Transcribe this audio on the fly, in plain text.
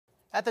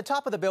At the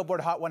top of the Billboard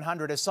Hot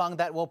 100, a song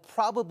that will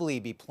probably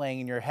be playing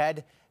in your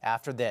head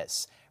after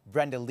this.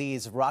 Brenda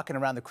Lee's Rockin'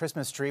 Around the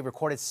Christmas Tree,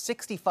 recorded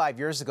 65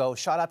 years ago,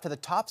 shot up to the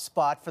top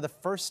spot for the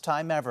first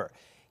time ever.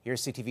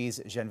 Here's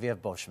CTV's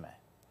Genevieve Beauchemin.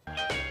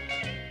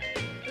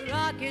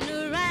 Rockin'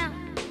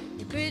 around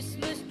the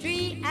Christmas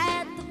tree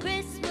at the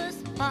Christmas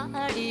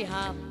party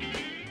hop.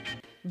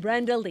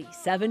 Brenda Lee,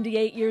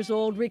 78 years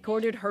old,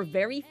 recorded her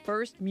very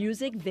first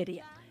music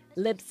video,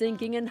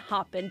 lip-syncing and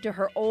hopping to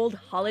her old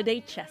holiday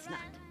chestnut.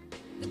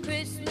 The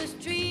Christmas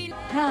tree.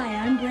 Hi,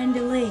 I'm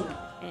Brenda Lee.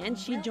 And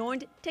she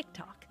joined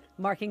TikTok,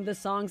 marking the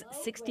song's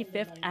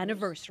 65th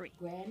anniversary.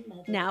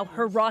 Now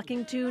her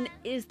rocking tune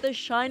is the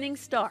shining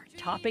star,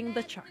 topping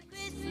the charts.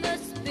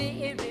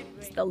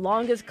 It's the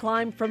longest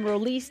climb from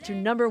release to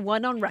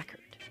 #1 on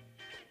record.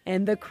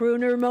 And the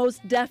crooner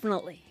most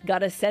definitely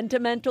got a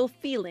sentimental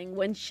feeling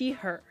when she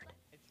heard.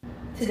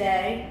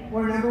 Today,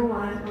 we're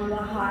 #1 on the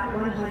Hot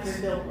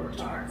 100 Billboard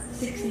charts,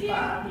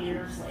 65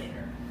 years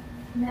later.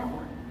 No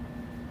one.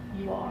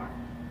 You are.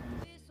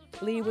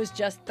 Lee was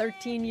just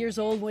 13 years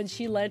old when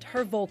she lent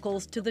her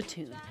vocals to the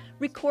tune,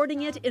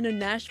 recording it in a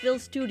Nashville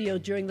studio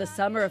during the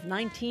summer of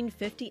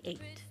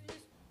 1958.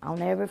 I'll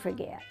never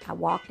forget. I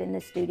walked in the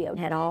studio,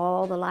 had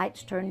all the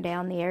lights turned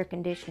down, the air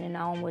conditioning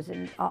on,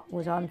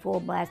 was on full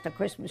blast. The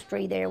Christmas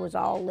tree there was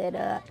all lit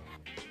up.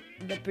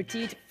 The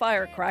petite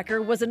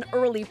firecracker was an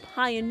early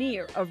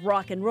pioneer of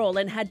rock and roll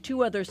and had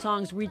 2 other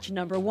songs reach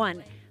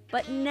 #1,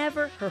 but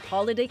never her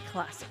holiday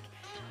classic,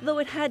 though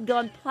it had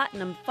gone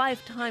platinum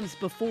 5 times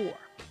before.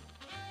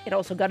 It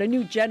also got a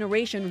new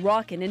generation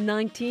rockin' in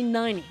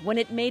 1990 when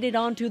it made it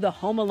onto the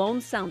Home Alone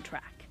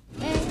soundtrack.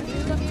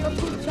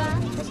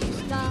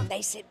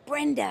 They said,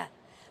 Brenda,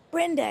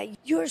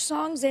 your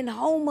song's in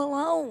Home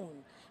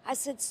Alone. I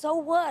said, so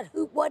what?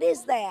 What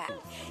is that?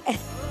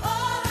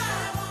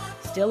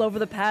 Still, over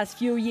the past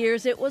few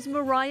years, it was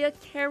Mariah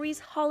Carey's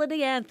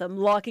holiday anthem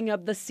locking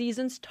up the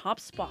season's top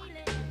spot.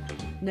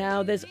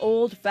 Now this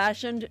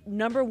old-fashioned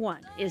 #1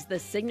 is the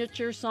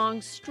signature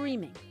song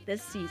streaming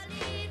this season.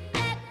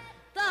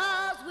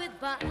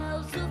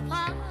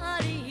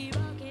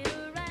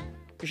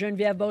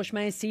 Genevieve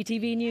Beauchemin,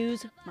 CTV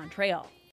News, Montreal.